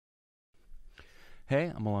Hey,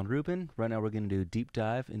 I'm Ilan Rubin. Right now we're going to do a deep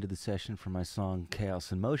dive into the session for my song Chaos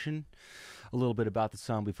in Motion. A little bit about the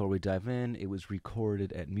song before we dive in. It was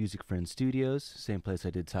recorded at Music Friend Studios, same place I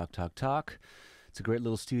did Talk Talk Talk. It's a great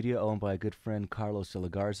little studio owned by a good friend, Carlos de la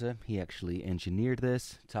Garza. He actually engineered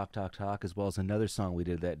this, Talk Talk Talk, as well as another song we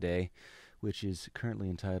did that day, which is currently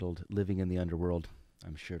entitled Living in the Underworld.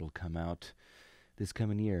 I'm sure it'll come out this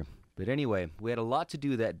coming year. But anyway, we had a lot to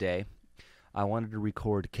do that day. I wanted to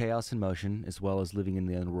record Chaos in Motion as well as Living in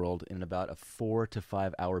the Underworld in about a 4 to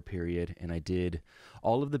 5 hour period, and I did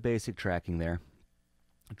all of the basic tracking there.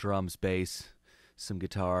 Drums, bass, some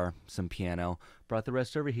guitar, some piano. Brought the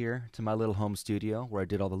rest over here to my little home studio where I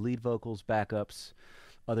did all the lead vocals, backups,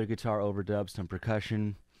 other guitar overdubs, some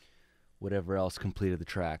percussion, whatever else completed the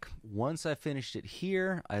track. Once I finished it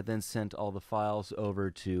here, I then sent all the files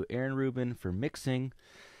over to Ilan Rubin for mixing.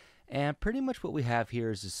 And pretty much what we have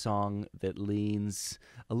here is a song that leans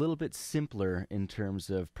a little bit simpler in terms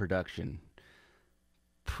of production.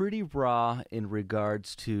 Pretty raw in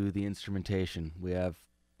regards to the instrumentation. We have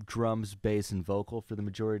drums, bass, and vocal for the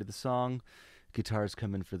majority of the song. Guitars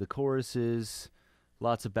come in for the choruses.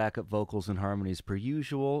 Lots of backup vocals and harmonies per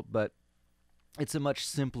usual, but it's a much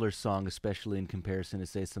simpler song, especially in comparison to,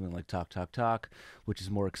 say, something like Talk Talk Talk, which is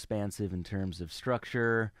more expansive in terms of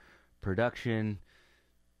structure, production,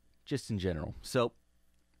 just in general. So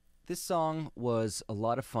this song was a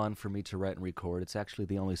lot of fun for me to write and record. It's actually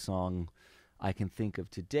the only song I can think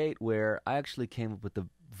of to date where I actually came up with the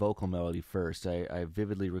vocal melody first. I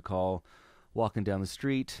vividly recall walking down the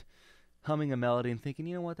street, humming a melody and thinking,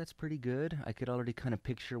 you know what, that's pretty good. I could already kind of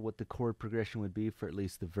picture what the chord progression would be for at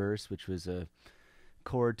least the verse, which was a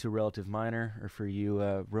chord to relative minor, or for you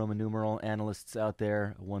Roman numeral analysts out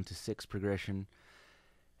there, a 1 to 6 progression.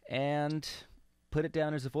 And put it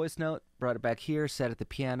down as a voice note, brought it back here, sat at the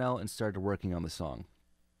piano, and started working on the song.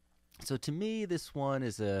 So to me, this one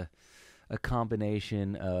is a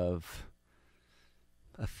combination of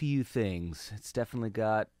a few things. It's definitely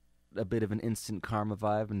got a bit of an instant karma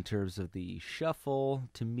vibe in terms of the shuffle.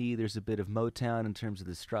 To me, there's a bit of Motown in terms of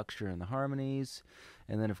the structure and the harmonies.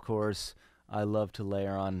 And then, of course, I love to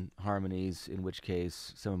layer on harmonies, in which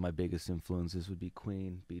case some of my biggest influences would be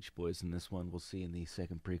Queen, Beach Boys, and this one we'll see in the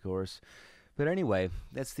second pre-chorus. But anyway,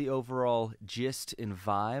 that's the overall gist and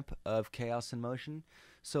vibe of Chaos in Motion.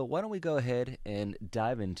 So why don't we go ahead and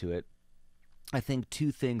dive into it. I think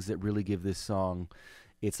two things that really give this song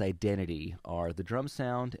its identity are the drum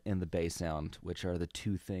sound and the bass sound, which are the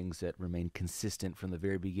two things that remain consistent from the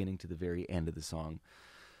very beginning to the very end of the song.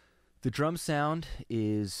 The drum sound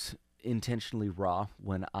is intentionally raw.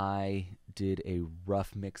 When I did a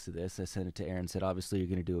rough mix of this, I sent it to Aaron and said, obviously you're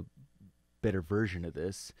going to do a better version of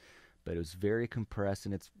this. But it was very compressed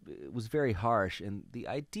and it was very harsh. And the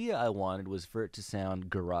idea I wanted was for it to sound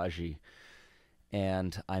garagey.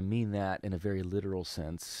 And I mean that in a very literal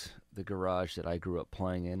sense. The garage that I grew up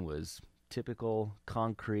playing in was typical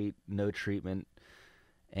concrete, no treatment.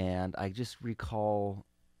 And I just recall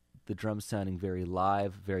the drums sounding very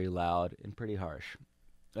live, very loud, and pretty harsh.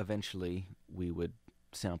 Eventually, we would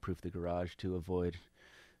soundproof the garage to avoid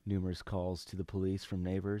numerous calls to the police from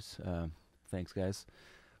neighbors. Thanks, guys.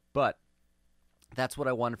 But that's what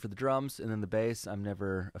I wanted for the drums, and then the bass, I'm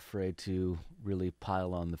never afraid to really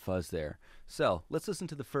pile on the fuzz there. So let's listen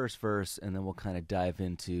to the first verse, and then we'll kind of dive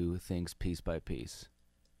into things piece by piece.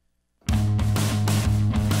 I'm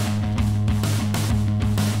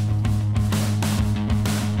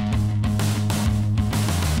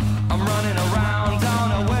running around, don't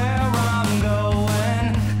know where I'm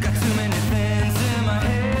going. Got too many things in my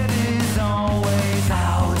head, is always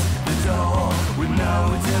out the door with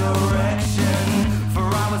no direction. For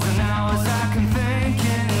hours and hours I can think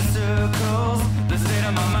in circles. The state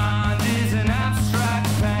of my mind is an abstract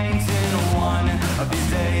painting. One of these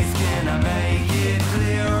days can I make it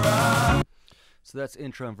clearer? So that's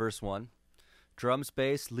intro and verse 1. Drums,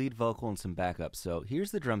 bass, lead vocal, and some backup. So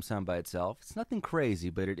here's the drum sound by itself. It's nothing crazy,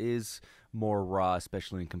 but it is more raw,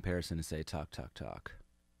 especially in comparison to, say, Talk Talk Talk.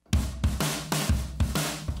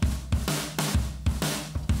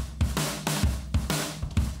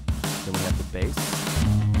 Then we have the bass.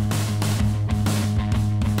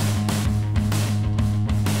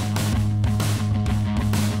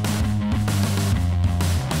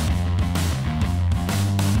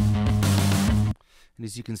 And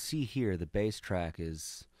as you can see here, the bass track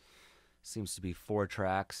seems to be 4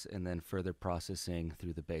 tracks and then further processing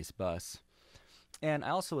through the bass bus. And I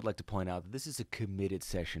also would like to point out that this is a committed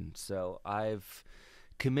session. So I've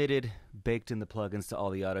committed, baked in the plugins to all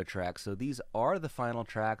the auto tracks. So these are the final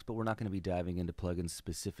tracks, but we're not going to be diving into plugins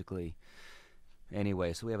specifically.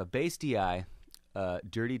 Anyway, so we have a bass DI,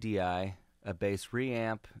 dirty DI, a bass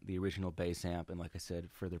reamp, the original bass amp, and like I said,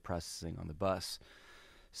 further processing on the bus.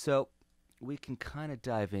 So we can kind of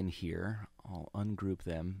dive in here. I'll ungroup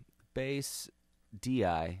them. Bass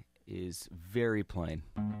DI is very plain.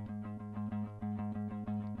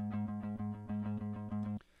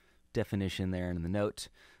 Definition there in the note.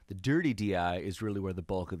 The dirty DI is really where the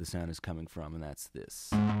bulk of the sound is coming from, and that's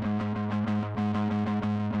this.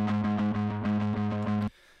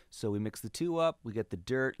 So we mix the two up, we get the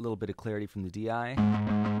dirt, a little bit of clarity from the DI.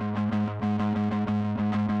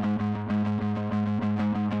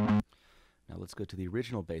 Now let's go to the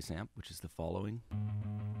original bass amp, which is the following.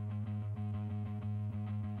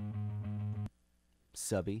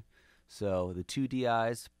 Subby. So the two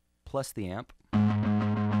DIs plus the amp.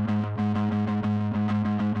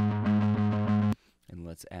 And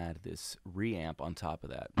let's add this reamp on top of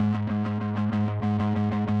that.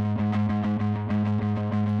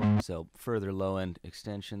 So further low end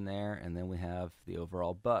extension there, and then we have the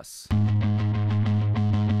overall bus.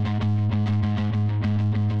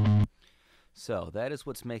 So that is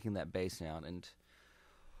what's making that bass sound. And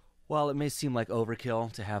while it may seem like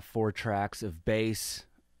overkill to have 4 tracks of bass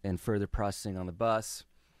and further processing on the bus,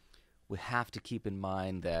 we have to keep in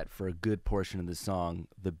mind that for a good portion of the song,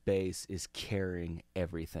 the bass is carrying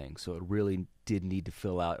everything. So it really did need to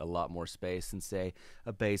fill out a lot more space than, say,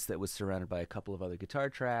 a bass that was surrounded by a couple of other guitar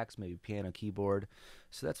tracks, maybe piano, keyboard.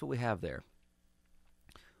 So that's what we have there.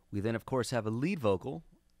 We then, of course, have a lead vocal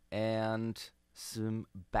and some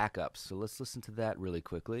backups. So let's listen to that really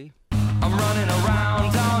quickly. I'm running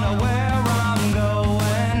around, don't know where I'm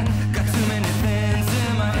going. Got too many things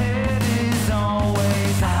in my head, is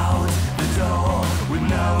always out the door with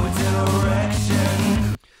no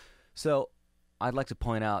direction. So I'd like to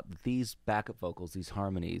point out that these backup vocals, these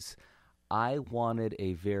harmonies, I wanted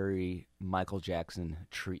a very Michael Jackson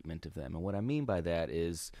treatment of them. And what I mean by that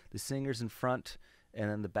is the singer's in front and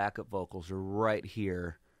then the backup vocals are right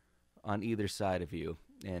here on either side of you.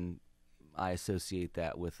 And I associate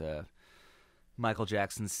that with a Michael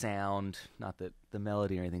Jackson sound. Not that the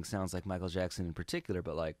melody or anything sounds like Michael Jackson in particular,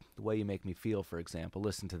 but like The Way You Make Me Feel, for example.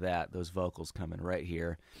 Listen to that. Those vocals come in right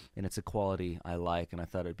here, and it's a quality I like, and I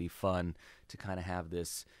thought it'd be fun to kind of have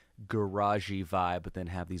this garagey vibe, but then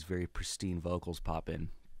have these very pristine vocals pop in.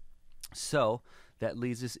 So that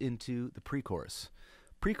leads us into the pre-chorus.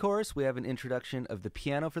 Pre-chorus, we have an introduction of the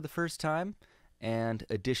piano for the first time, and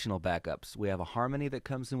additional backups. We have a harmony that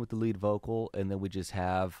comes in with the lead vocal, and then we just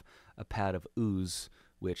have a pad of oohs,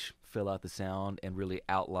 which fill out the sound and really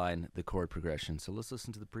outline the chord progression. So let's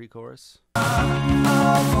listen to the pre-chorus. Of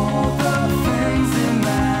all the things that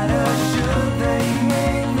matter, should they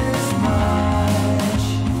mean this much?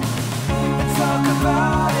 Talk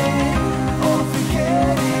about it or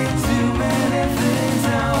forget it. Too many things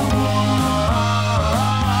at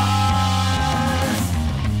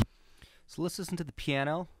once. So let's listen to the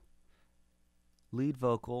piano, lead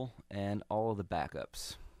vocal, and all of the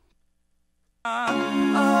backups.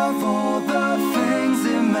 Of all the things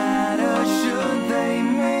that matter, should they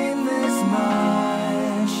mean this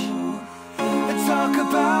much? Talk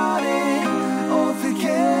about it or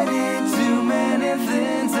forget it. Too many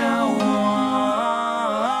things at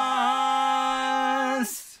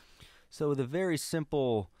once. So with a very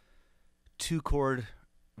simple 2-chord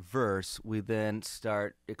verse, we then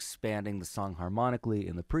start expanding the song harmonically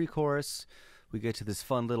in the pre-chorus. We get to this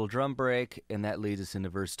fun little drum break, and that leads us into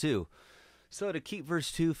verse 2. So to keep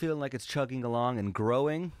verse 2 feeling like it's chugging along and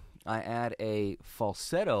growing, I add a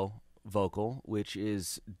falsetto vocal, which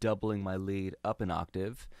is doubling my lead up an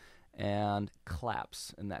octave, and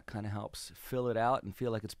claps, and that kind of helps fill it out and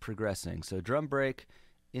feel like it's progressing. So drum break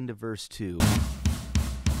into verse 2.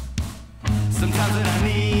 Sometimes what I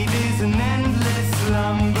need is an endless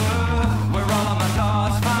slumber, where all of my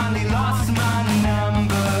thoughts finally lost my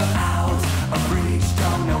number. Out of reach,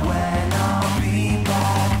 don't know when I'll be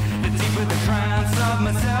back. The deeper the trance of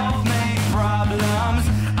my self-made problems,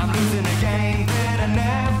 I'm losing a game that I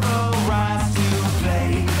never rise to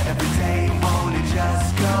play. Every day, won't it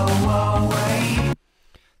just go away?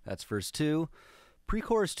 That's verse 2.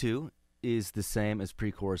 Pre-chorus 2 is the same as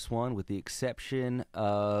pre-chorus 1, with the exception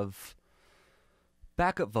of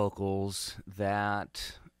backup vocals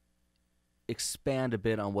that expand a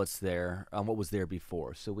bit on what's there, on what was there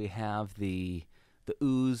before. So we have the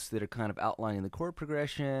oohs that are kind of outlining the chord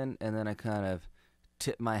progression, and then I kind of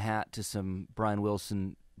tip my hat to some Brian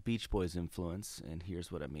Wilson Beach Boys influence, and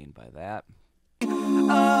here's what I mean by that.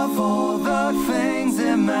 Of all the things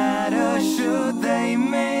that matter, should they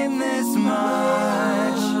mean this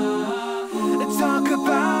much? Talk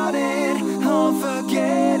about it or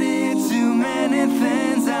forget it. Too many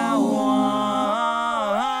things at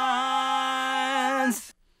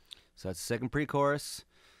So that's the second pre-chorus.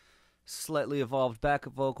 Slightly evolved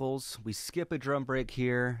backup vocals. We skip a drum break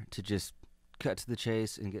here to just cut to the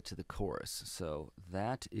chase and get to the chorus. So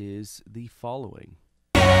that is the following.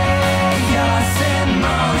 Chaos in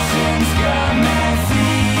motion's got me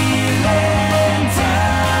feeling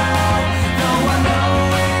down. Though I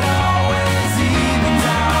know it always evens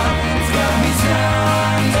out, it's got me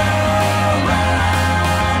turned around.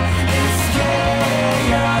 It's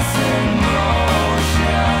chaos in motion.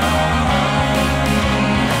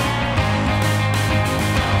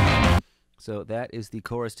 So that is the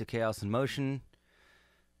chorus to Chaos in Motion.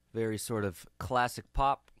 Very sort of classic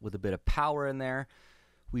pop with a bit of power in there.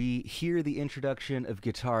 We hear the introduction of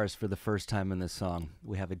guitars for the first time in this song.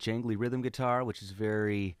 We have a jangly rhythm guitar, which is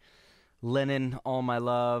very Lennon, All My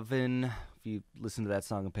Love, and if you listen to that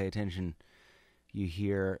song and pay attention, you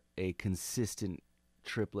hear a consistent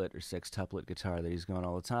triplet or sextuplet guitar that he's going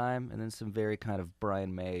all the time, and then some very kind of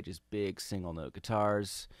Brian May, just big single note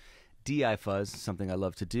guitars. DI fuzz, something I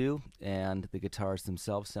love to do, and the guitars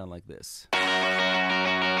themselves sound like this.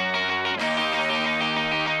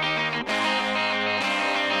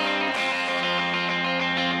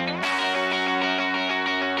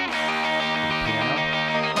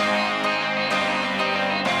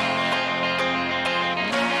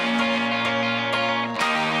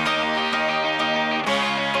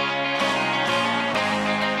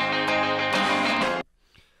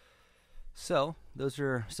 So, those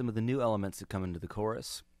are some of the new elements that come into the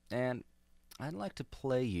chorus, and I'd like to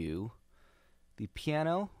play you the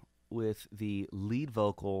piano with the lead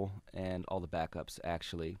vocal and all the backups,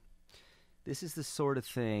 actually. This is the sort of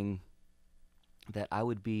thing that I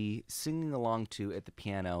would be singing along to at the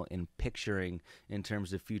piano and picturing in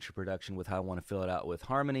terms of future production with how I want to fill it out with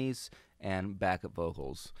harmonies and backup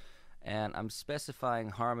vocals. And I'm specifying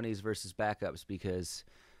harmonies versus backups because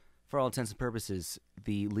for all intents and purposes,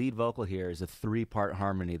 the lead vocal here is a 3-part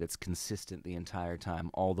harmony that's consistent the entire time,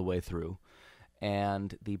 all the way through.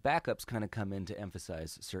 And the backups kind of come in to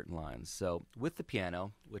emphasize certain lines. So with the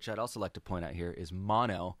piano, which I'd also like to point out here, is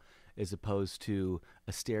mono as opposed to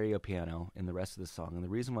a stereo piano in the rest of the song. And the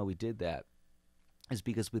reason why we did that is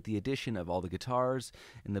because with the addition of all the guitars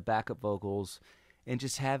and the backup vocals and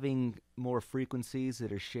just having more frequencies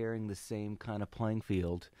that are sharing the same kind of playing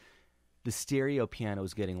field, the stereo piano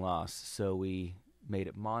is getting lost, so we made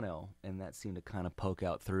it mono, and that seemed to kind of poke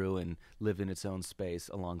out through and live in its own space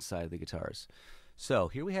alongside the guitars. So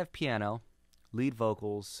here we have piano, lead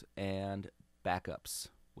vocals, and backups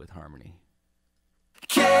with harmony.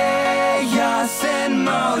 Chaos in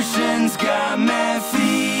motion's got me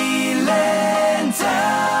feeling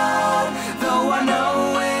down. Though I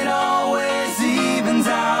know it always evens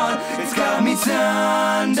out, it's got me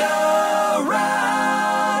turned around.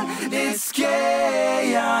 It's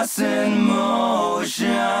chaos in motion.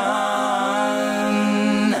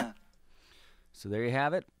 So there you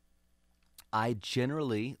have it. I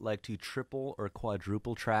generally like to triple or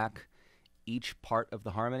quadruple track each part of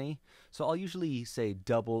the harmony. So I'll usually say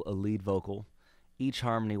double a lead vocal. Each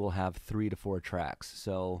harmony will have 3 to 4 tracks.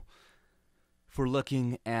 So if we're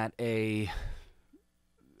looking at a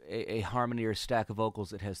harmony or stack of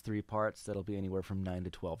vocals that has 3 parts, that'll be anywhere from 9 to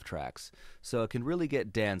 12 tracks. So it can really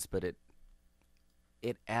get dense, but it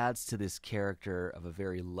adds to this character of a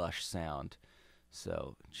very lush sound.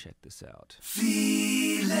 So check this out.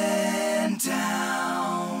 Feeling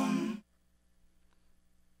down.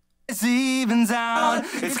 It evens out.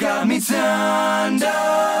 It's got me turned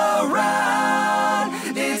around.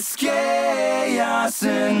 It's chaos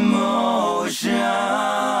in motion.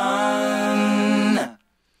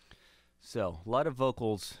 So a lot of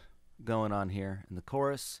vocals going on here, and the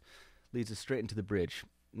chorus leads us straight into the bridge.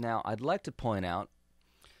 Now, I'd like to point out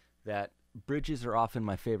that bridges are often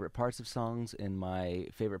my favorite parts of songs and my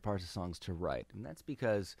favorite parts of songs to write. And that's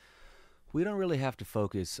because we don't really have to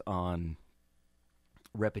focus on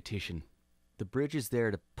repetition. The bridge is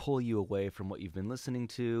there to pull you away from what you've been listening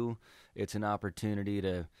to. It's an opportunity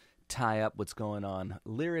to tie up what's going on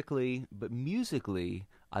lyrically, but musically,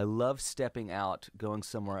 I love stepping out, going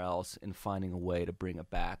somewhere else, and finding a way to bring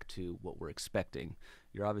it back to what we're expecting.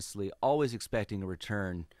 You're obviously always expecting a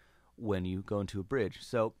return when you go into a bridge.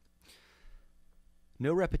 So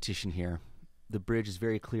no repetition here. The bridge is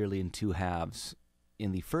very clearly in 2 halves.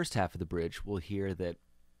 In the first half of the bridge, we'll hear that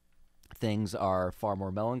things are far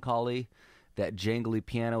more melancholy, that jangly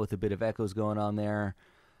piano with a bit of echoes going on there.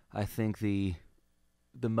 I think the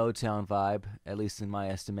Motown vibe, at least in my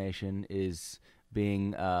estimation, is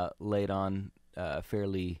being laid on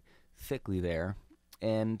fairly thickly there.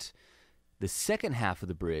 And the second half of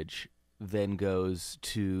the bridge then goes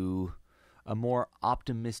to a more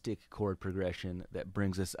optimistic chord progression that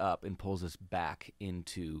brings us up and pulls us back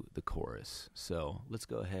into the chorus. So let's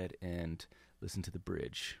go ahead and listen to the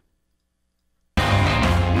bridge.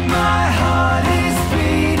 My heart is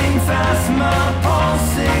beating fast, my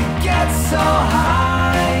pulse it gets so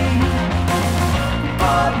high.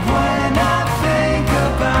 But when I think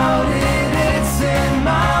about it, it's in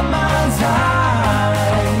my mind's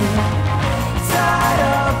eye. Tied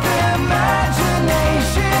up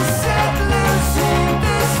imagination set loose in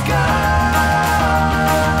the sky.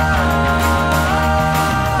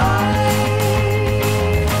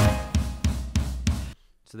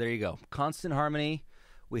 So there you go. Constant harmony.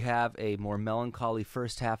 We have a more melancholy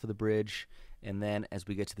first half of the bridge, and then as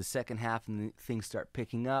we get to the second half and things start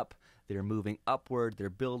picking up, they're moving upward, they're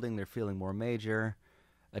building, they're feeling more major.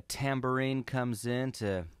 A tambourine comes in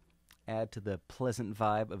to add to the pleasant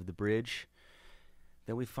vibe of the bridge.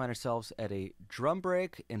 Then we find ourselves at a drum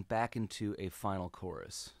break and back into a final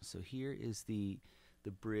chorus. So here is the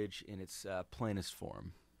bridge in its plainest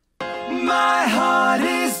form. My heart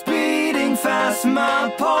is beating fast,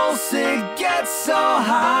 my pulse it gets so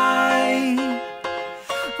high.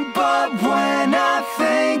 But when I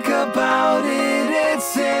think about it,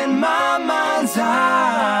 it's in my mind's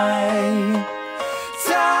eye.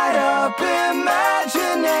 Tied up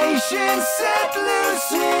imagination set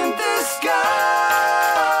loose in the sky.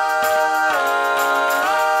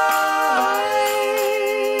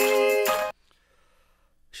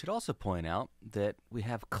 Should also point out that we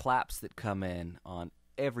have claps that come in on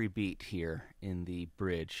every beat here in the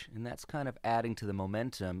bridge, and that's kind of adding to the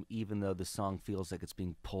momentum, even though the song feels like it's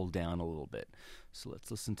being pulled down a little bit. So let's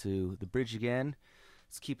listen to the bridge again.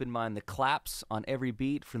 Let's keep in mind the claps on every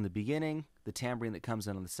beat from the beginning, the tambourine that comes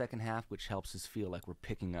in on the second half, which helps us feel like we're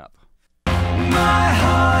picking up. My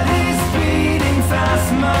heart is beating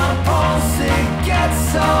fast, my pulse it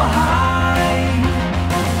gets so high.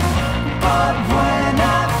 But when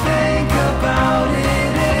I think about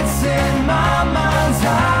it, it's in my mind's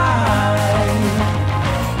eye.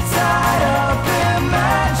 Tied up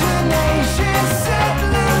imagination set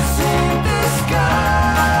loose in the sky.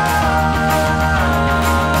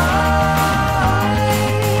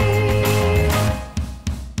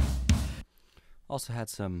 Also had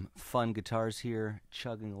some fun guitars here,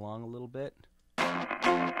 chugging along a little bit.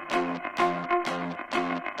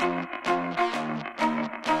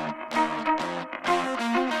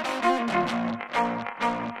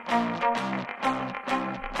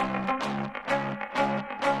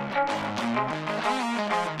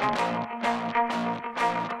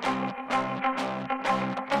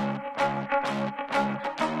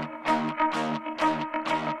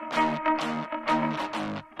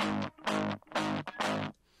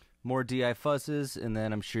 More DI fuzzes, and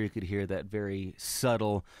then I'm sure you could hear that very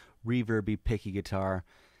subtle, reverby, picky guitar.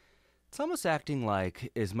 It's almost acting like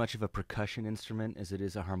as much of a percussion instrument as it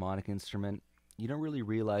is a harmonic instrument. You don't really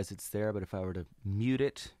realize it's there, but if I were to mute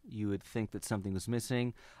it, you would think that something was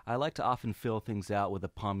missing. I like to often fill things out with a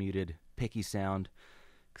palm-muted, picky sound,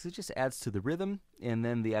 because it just adds to the rhythm, and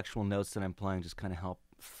then the actual notes that I'm playing just kind of help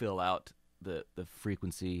fill out the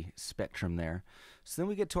frequency spectrum there. So then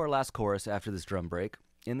we get to our last chorus after this drum break.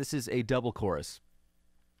 And this is a double chorus.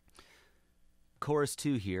 Chorus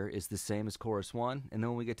 2 here is the same as chorus 1, and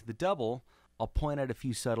then when we get to the double, I'll point out a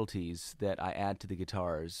few subtleties that I add to the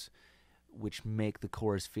guitars, which make the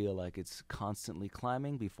chorus feel like it's constantly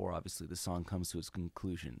climbing before obviously the song comes to its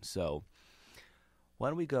conclusion. So why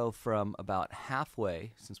don't we go from about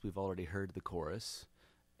halfway, since we've already heard the chorus,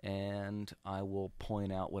 and I will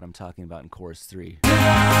point out what I'm talking about in chorus 3.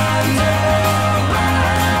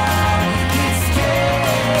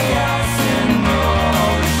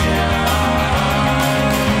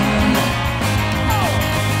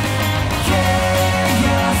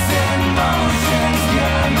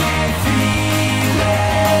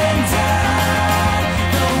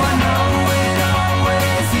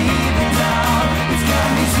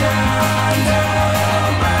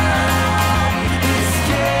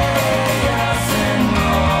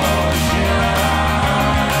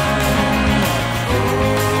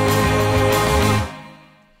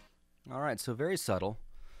 So very subtle.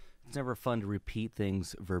 It's never fun to repeat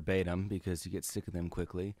things verbatim because you get sick of them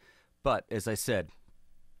quickly. But as I said,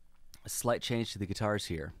 a slight change to the guitars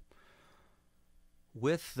here.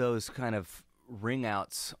 With those kind of ring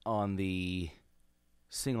outs on the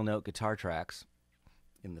single note guitar tracks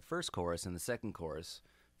in the first chorus and the second chorus,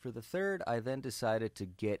 for the third I then decided to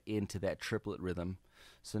get into that triplet rhythm.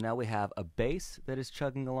 So now we have a bass that is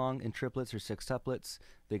chugging along in triplets or sextuplets,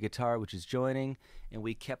 the guitar which is joining, and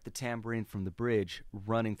we kept the tambourine from the bridge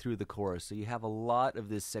running through the chorus. So you have a lot of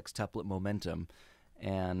this sextuplet momentum,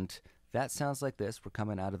 and That sounds like this. We're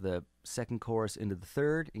coming out of the second chorus into the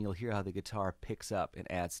third, and you'll hear how the guitar picks up and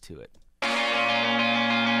adds to it.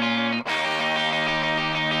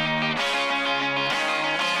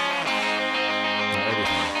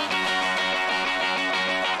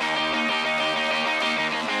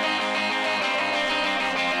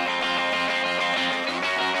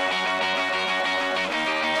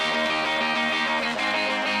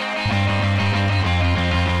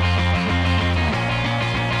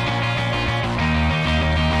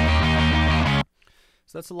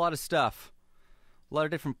 So that's a lot of stuff. A lot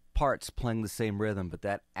of different parts playing the same rhythm, but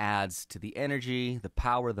that adds to the energy, the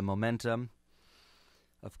power, the momentum.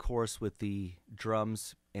 Of course, with the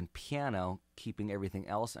drums and piano keeping everything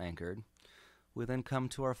else anchored. We then come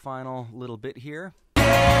to our final little bit here.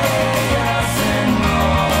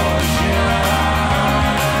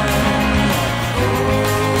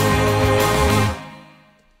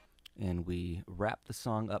 And we wrap the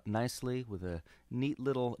song up nicely with a neat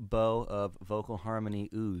little bow of vocal harmony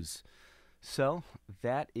ooze. So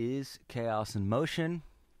that is Chaos in Motion.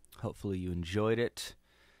 Hopefully you enjoyed it.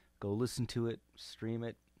 Go listen to it, stream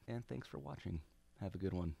it, and thanks for watching. Have a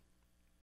good one.